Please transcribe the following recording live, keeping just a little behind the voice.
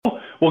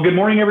Well, good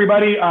morning,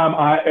 everybody.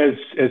 And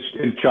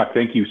Chuck,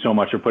 thank you so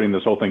much for putting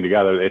this whole thing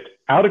together. It's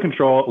out of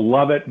control.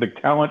 Love it. The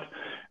talent,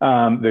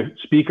 the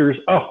speakers.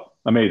 Oh,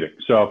 amazing.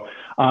 So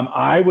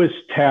I was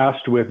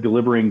tasked with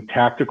delivering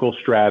tactical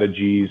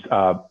strategies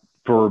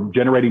for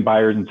generating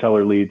buyers and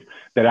seller leads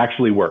that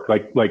actually work,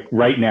 like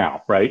right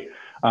now, right?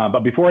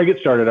 But before I get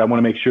started, I want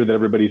to make sure that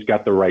everybody's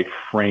got the right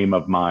frame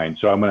of mind.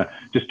 So I'm going to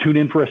just tune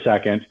in for a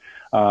second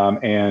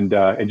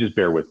and just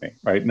bear with me,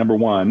 right? Number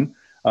one,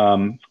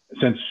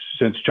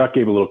 since Chuck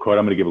gave a little quote,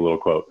 I'm going to give a little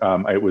quote.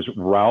 It was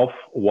Ralph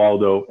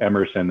Waldo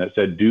Emerson that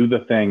said, "Do the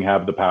thing,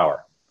 have the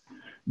power.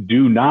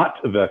 Do not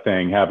the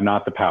thing, have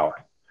not the power."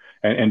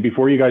 And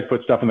before you guys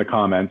put stuff in the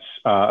comments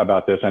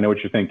about this, I know what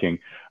you're thinking,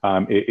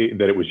 that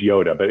it was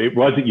Yoda, but it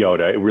wasn't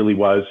Yoda. It really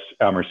was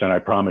Emerson, I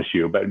promise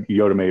you. But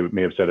Yoda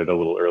may have said it a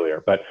little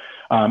earlier. But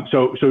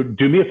so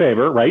do me a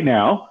favor right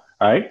now,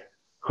 all right?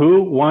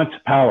 Who wants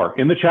power?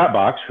 In the chat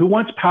box, who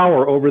wants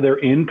power over their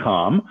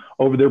income,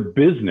 over their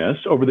business,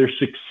 over their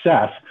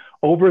success,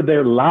 over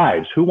their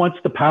lives? Who wants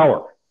the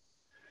power?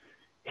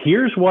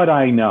 Here's what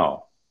I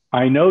know.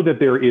 I know that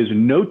there is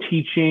no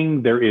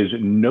teaching, there is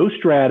no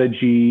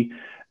strategy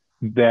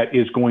that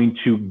is going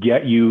to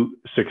get you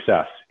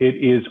success. It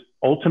is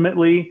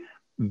ultimately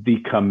the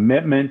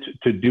commitment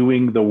to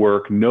doing the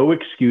work, no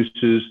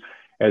excuses.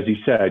 As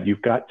he said,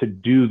 you've got to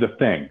do the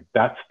thing.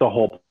 That's the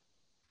whole.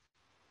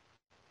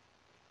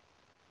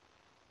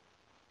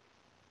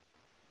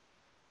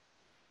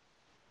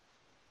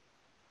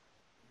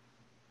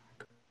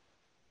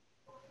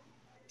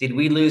 Did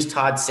we lose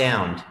Todd's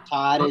sound?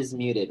 Todd is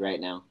muted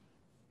right now.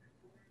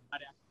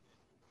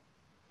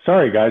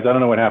 Sorry, guys. I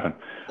don't know what happened.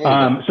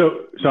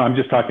 So I'm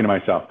just talking to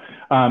myself.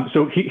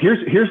 So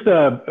here's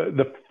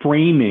the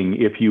framing,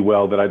 if you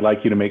will, that I'd like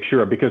you to make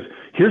sure of, because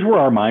here's where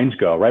our minds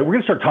go, right? We're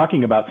going to start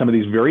talking about some of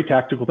these very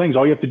tactical things.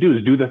 All you have to do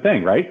is do the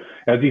thing, right?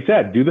 As he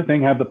said, do the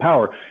thing, have the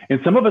power. And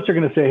some of us are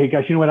going to say, hey,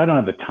 guys, you know what? I don't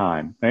have the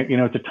time. Right? You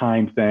know, it's a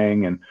time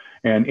thing. And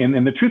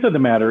the truth of the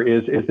matter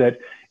is that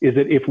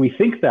if we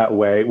think that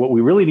way, what we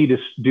really need to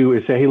do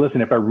is say, hey,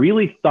 listen, if I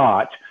really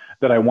thought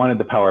that I wanted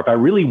the power, if I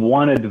really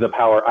wanted the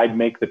power, I'd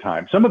make the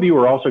time. Some of you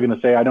are also going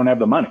to say, I don't have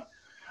the money.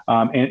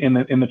 And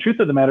the truth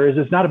of the matter is,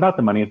 it's not about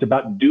the money. It's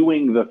about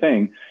doing the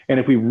thing. And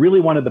if we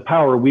really wanted the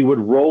power, we would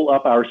roll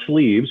up our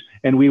sleeves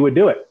and we would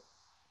do it.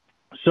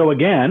 So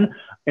again,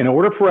 in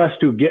order for us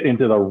to get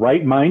into the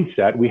right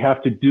mindset, we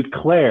have to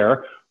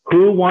declare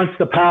who wants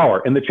the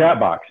power in the chat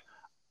box.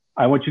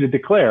 I want you to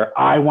declare,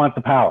 I want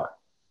the power.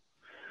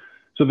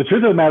 So the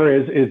truth of the matter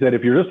is that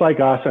if you're just like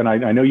us, and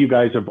I know you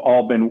guys have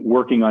all been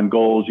working on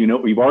goals, you know,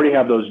 we've already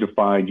have those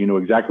defined, you know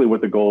exactly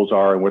what the goals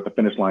are and what the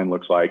finish line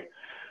looks like.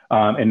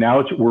 And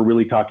now we're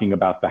really talking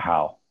about the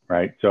how,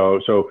 right?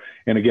 So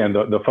and again,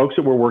 the folks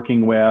that we're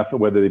working with,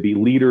 whether they be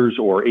leaders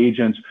or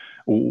agents,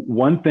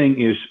 one thing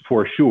is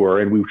for sure,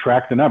 and we've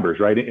tracked the numbers,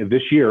 right?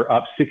 This year,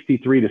 up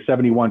 63 to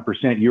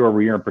 71% year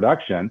over year in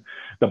production.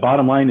 The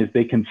bottom line is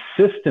they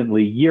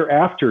consistently, year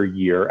after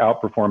year,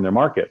 outperform their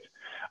markets.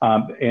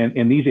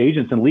 And these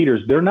agents and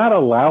leaders, they're not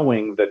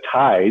allowing the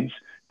tides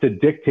to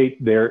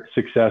dictate their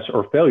success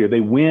or failure.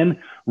 They win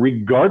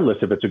regardless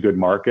if it's a good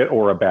market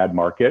or a bad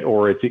market,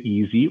 or it's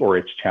easy or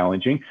it's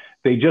challenging.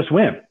 They just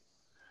win.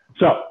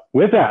 So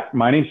with that,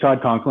 my name's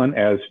Todd Conklin.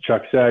 As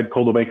Chuck said,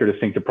 Coldwell Banker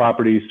Distinctive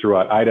Properties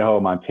throughout Idaho,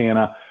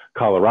 Montana,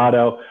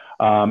 Colorado.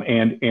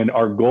 And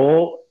our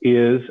goal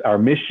is, our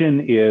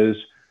mission is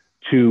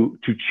to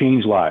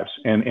change lives.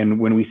 And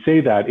when we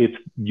say that, it's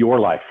your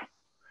life.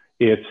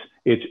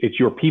 It's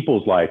your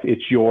people's life.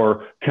 It's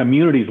your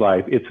community's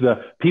life. It's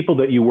the people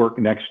that you work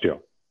next to,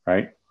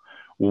 right?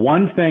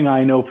 One thing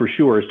I know for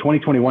sure is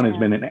 2021 has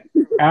been an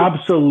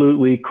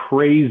absolutely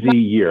crazy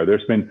year.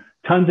 There's been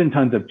tons and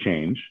tons of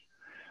change.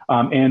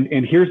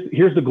 And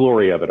here's the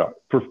glory of it.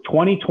 For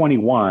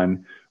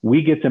 2021,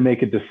 we get to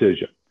make a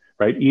decision,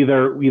 right?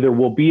 Either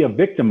we'll be a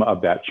victim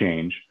of that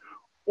change,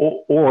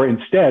 or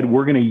instead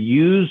we're going to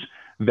use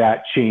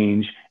that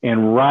change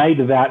and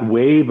ride that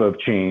wave of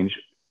change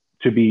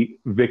to be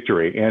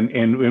victory.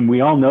 And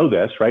we all know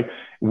this, right?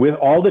 With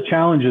all the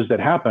challenges that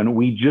happen,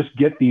 we just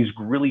get these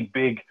really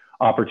big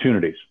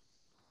opportunities.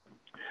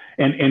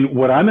 And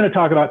what I'm going to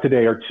talk about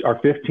today are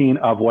 15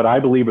 of what I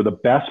believe are the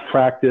best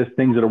practice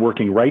things that are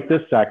working right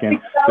this second.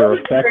 They're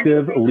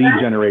effective lead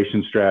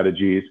generation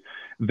strategies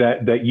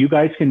that you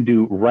guys can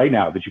do right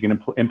now, that you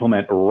can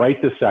implement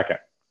right this second.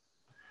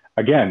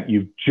 Again,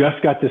 you've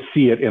just got to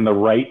see it in the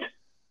right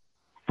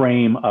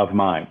frame of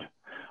mind.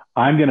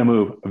 I'm going to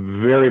move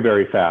very,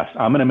 very fast.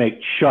 I'm going to make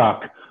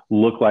Chuck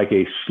look like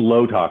a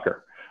slow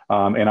talker.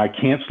 And I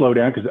can't slow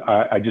down because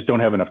I just don't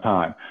have enough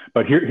time.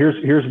 But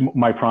here's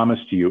my promise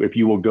to you. If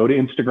you will go to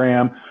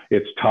Instagram,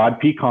 it's Todd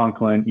P.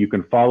 Conklin. You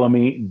can follow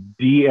me,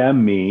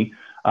 DM me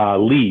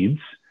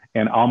leads,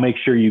 and I'll make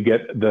sure you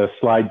get the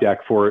slide deck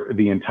for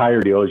the entire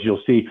deal. As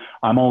you'll see,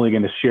 I'm only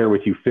going to share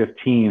with you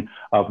 15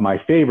 of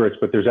my favorites,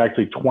 but there's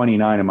actually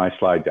 29 in my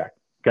slide deck.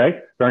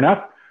 Okay, fair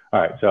enough? All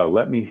right, so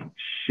let me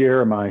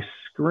share my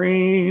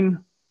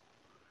screen.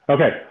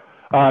 Okay.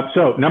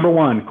 So number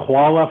one,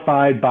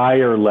 qualified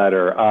buyer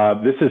letter.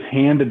 This is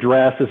hand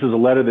addressed. This is a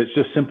letter that's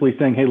just simply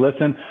saying, hey,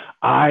 listen,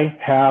 I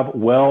have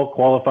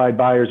well-qualified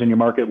buyers in your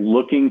market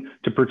looking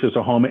to purchase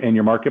a home in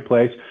your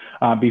marketplace.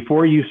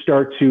 Before you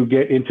start to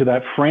get into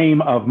that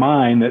frame of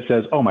mind that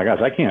says, oh my gosh,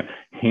 I can't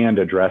hand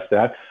address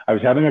that. I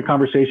was having a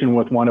conversation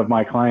with one of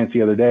my clients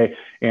the other day,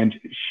 and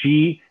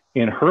she,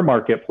 in her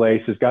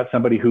marketplace, has got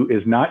somebody who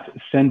is not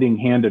sending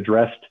hand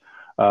addressed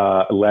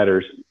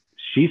letters.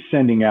 She's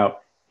sending out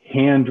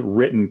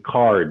handwritten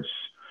cards.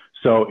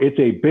 So it's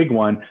a big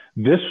one.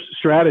 This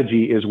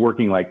strategy is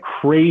working like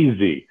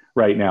crazy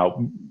right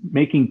now,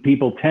 making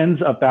people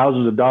tens of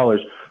thousands of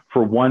dollars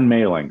for one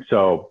mailing.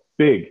 So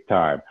big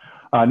time.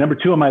 Number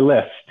two on my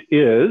list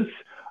is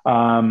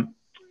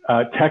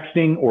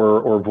texting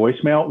or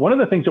voicemail. One of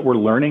the things that we're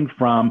learning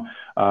from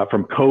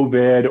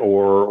COVID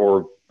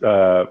or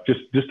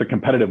just the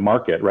competitive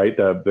market, right?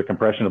 The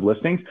compression of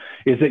listings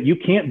is that you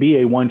can't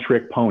be a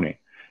one-trick pony.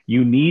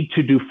 You need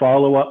to do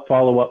follow-up,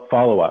 follow-up,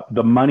 follow-up.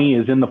 The money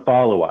is in the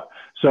follow-up.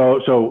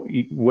 So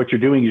what you're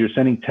doing is you're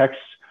sending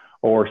texts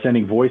or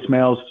sending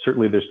voicemails.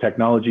 Certainly there's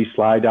technology,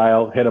 slide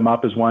dial, hit them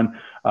up is one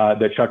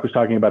that Chuck was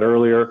talking about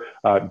earlier.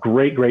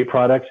 Great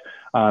products.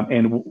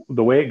 And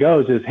the way it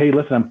goes is, hey,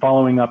 listen, I'm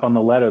following up on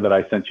the letter that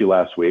I sent you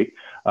last week.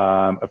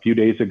 A few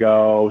days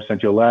ago,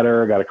 sent you a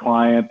letter, got a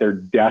client. They're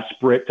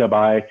desperate to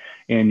buy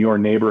in your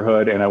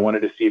neighborhood. And I wanted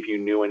to see if you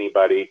knew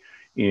anybody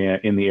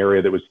in the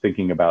area that was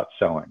thinking about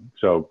selling.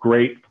 So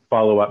great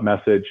follow-up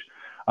message.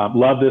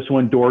 Love this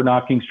one, door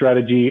knocking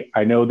strategy.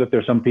 I know that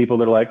there's some people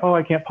that are like, oh,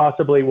 I can't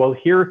possibly. Well,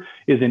 here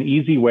is an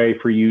easy way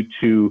for you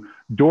to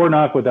door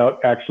knock without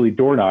actually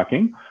door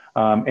knocking.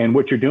 And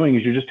what you're doing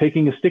is you're just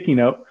taking a sticky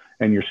note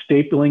and you're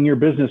stapling your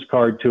business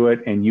card to it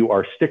and you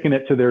are sticking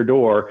it to their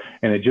door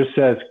and it just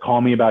says,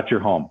 call me about your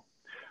home.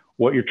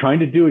 What you're trying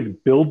to do is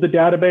build the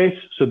database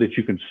so that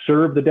you can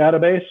serve the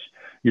database.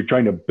 You're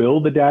trying to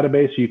build the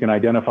database so you can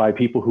identify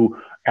people who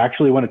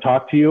actually want to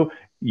talk to you.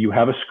 You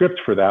have a script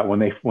for that.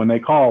 When they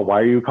call, why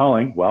are you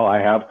calling? Well, I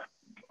have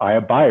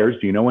buyers.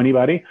 Do you know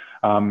anybody?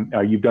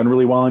 You've done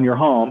really well in your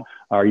home.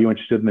 Are you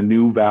interested in the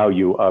new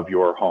value of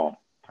your home?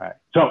 All right.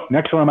 So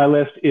next one on my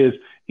list is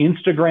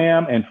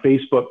Instagram and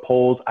Facebook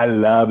polls. I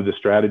love the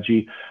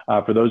strategy.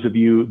 For those of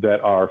you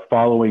that are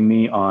following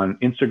me on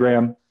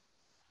Instagram,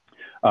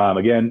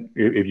 again,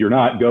 if you're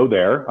not, go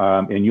there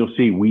and you'll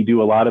see we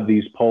do a lot of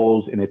these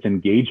polls and it's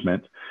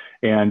engagement.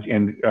 And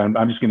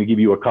I'm just going to give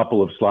you a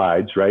couple of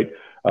slides, right?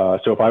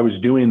 So if I was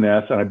doing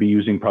this, and I'd be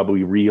using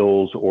probably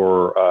reels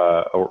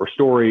or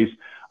stories.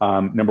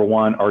 Number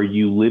one, are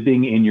you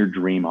living in your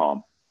dream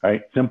home?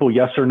 Right? Simple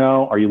yes or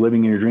no. Are you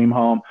living in your dream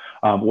home?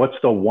 What's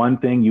the one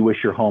thing you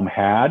wish your home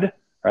had?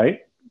 Right?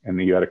 And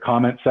then you had a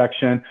comment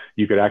section.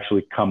 You could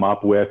actually come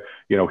up with,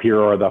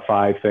 here are the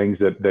 5 things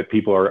that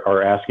people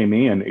are asking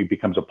me, and it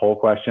becomes a poll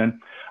question.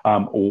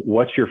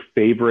 What's your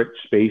favorite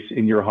space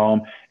in your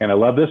home? And I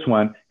love this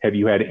one. Have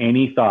you had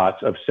any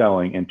thoughts of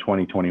selling in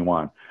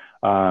 2021?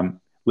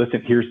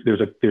 Listen,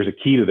 there's a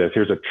key to this.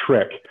 Here's a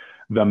trick.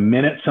 The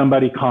minute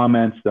somebody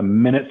comments, the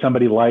minute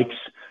somebody likes,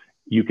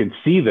 you can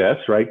see this,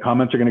 right?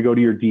 Comments are going to go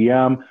to your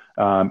DM.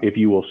 If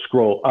you will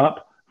scroll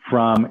up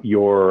from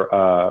your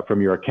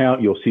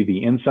account, you'll see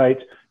the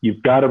insights.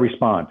 You've got to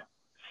respond.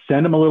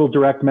 Send them a little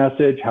direct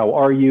message. How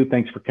are you?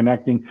 Thanks for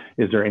connecting.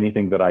 Is there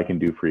anything that I can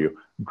do for you?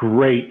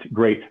 Great.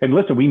 And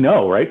listen, we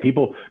know, right?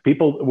 People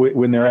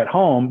when they're at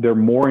home, they're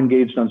more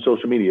engaged on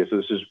social media. So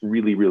this is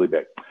really, really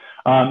big.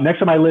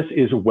 Next on my list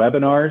is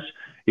webinars.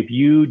 If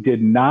you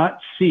did not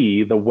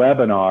see the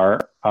webinar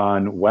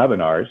on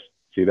webinars,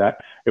 see that?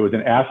 It was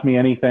an Ask Me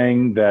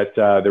Anything that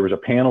there was a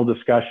panel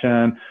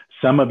discussion.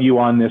 Some of you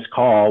on this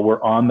call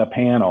were on the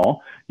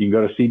panel. You can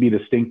go to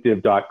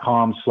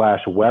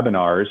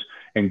cbdistinctive.com/webinars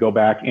and go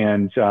back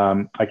and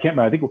I can't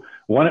remember. I think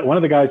one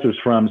of the guys was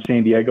from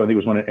San Diego. I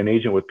think it was an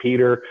agent with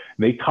Peter.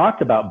 They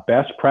talked about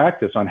best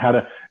practice on how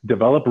to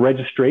develop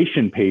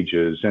registration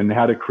pages and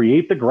how to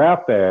create the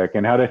graphic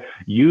and how to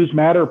use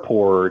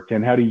Matterport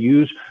and how to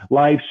use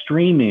live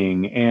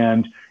streaming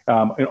and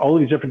all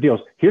of these different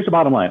deals. Here's the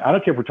bottom line. I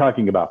don't care if we're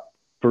talking about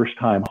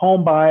first-time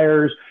home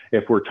buyers,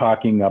 if we're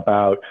talking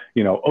about,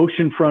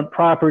 oceanfront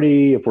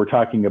property, if we're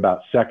talking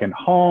about second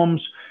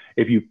homes.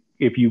 If you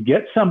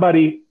get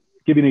somebody,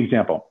 give you an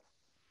example.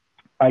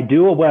 I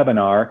do a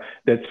webinar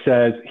that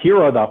says,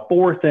 here are the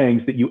 4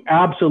 things that you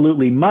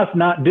absolutely must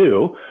not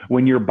do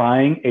when you're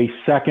buying a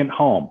second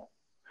home.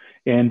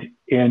 And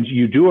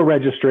you do a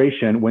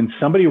registration. When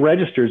somebody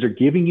registers, they're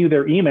giving you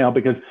their email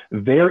because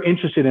they're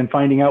interested in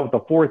finding out what the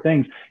 4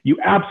 things you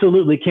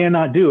absolutely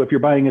cannot do if you're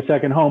buying a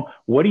second home.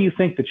 What do you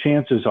think the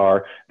chances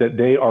are that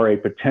they are a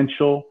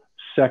potential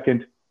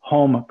second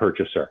home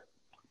purchaser?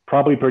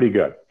 Probably pretty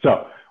good.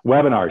 So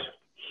webinars,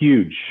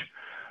 huge.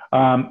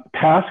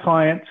 Past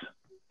clients,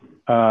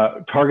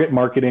 target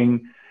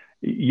marketing.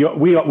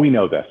 We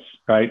know this,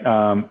 right?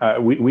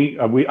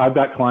 I've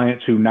got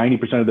clients who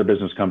 90% of their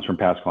business comes from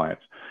past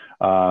clients.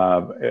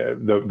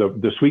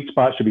 The sweet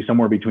spot should be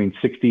somewhere between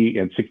 60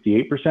 and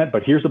 68%.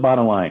 But here's the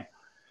bottom line.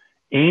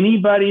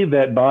 Anybody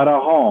that bought a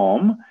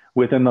home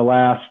within the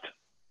last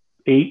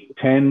 8,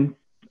 10,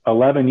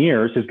 11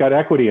 years has got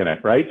equity in it,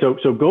 right?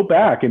 So go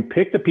back and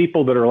pick the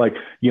people that are like,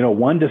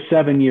 1 to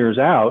 7 years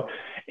out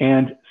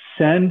and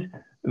send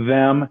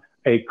them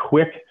a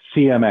quick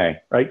CMA,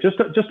 right? Just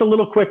a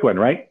little quick one,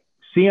 right?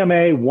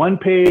 CMA, 1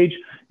 page.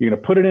 You're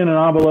going to put it in an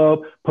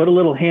envelope, put a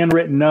little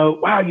handwritten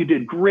note. Wow, you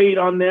did great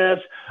on this.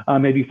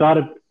 Have you thought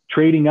of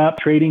trading up,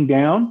 trading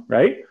down,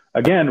 right?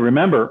 Again,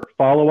 remember,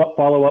 follow up,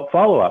 follow up,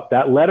 follow up.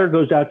 That letter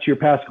goes out to your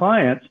past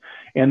clients.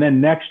 And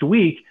then next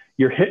week,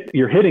 you're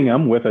hitting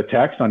them with a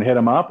text on hit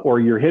them up, or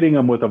you're hitting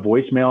them with a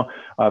voicemail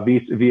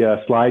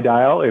via slide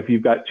dial if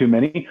you've got too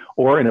many,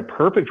 or in a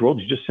perfect world,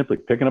 you're just simply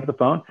picking up the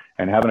phone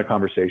and having a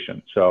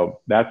conversation.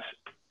 So that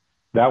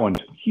one's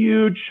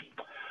huge.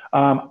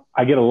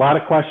 I get a lot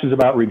of questions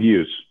about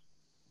reviews.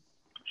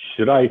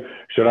 Should I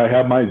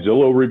have my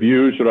Zillow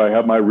review? Should I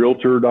have my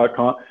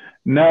realtor.com?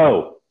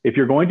 No. If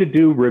you're going to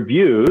do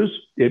reviews,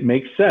 it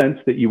makes sense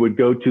that you would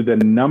go to the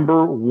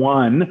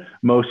 #1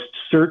 most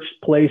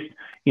searched place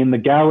in the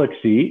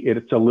galaxy.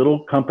 It's a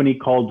little company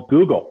called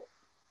Google,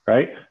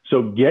 right?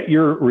 So get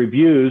your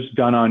reviews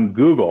done on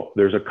Google.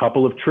 There's a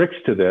couple of tricks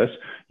to this.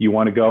 You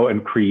want to go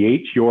and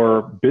create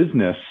your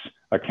business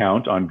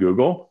account on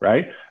Google,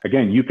 right?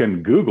 Again, you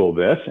can Google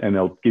this and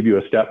they'll give you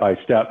a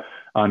step-by-step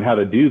on how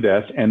to do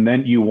this. And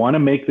then you want to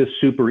make this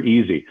super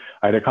easy.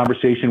 I had a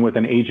conversation with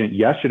an agent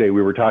yesterday.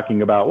 We were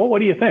talking about, well, what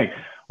do you think?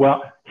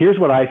 Well, here's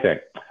what I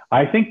think.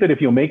 I think that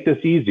if you'll make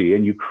this easy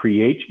and you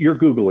create your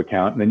Google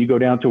account, and then you go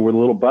down to where the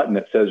little button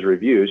that says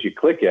reviews, you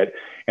click it,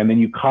 and then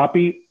you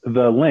copy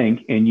the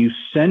link and you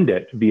send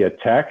it via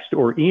text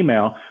or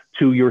email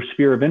to your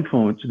sphere of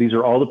influence. These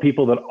are all the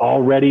people that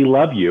already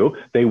love you.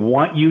 They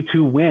want you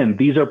to win.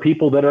 These are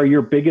people that are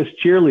your biggest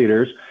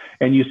cheerleaders.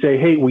 And you say,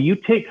 hey, will you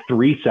take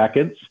 3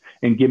 seconds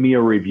and give me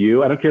a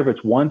review? I don't care if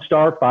it's 1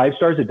 star, 5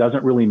 stars, it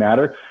doesn't really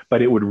matter,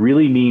 but it would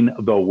really mean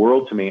the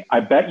world to me.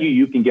 I bet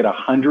you can get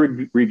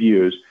 100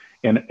 reviews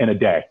in a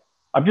day.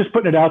 I'm just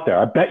putting it out there.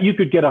 I bet you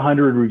could get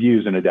 100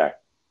 reviews in a day.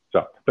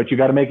 So, but you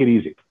got to make it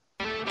easy.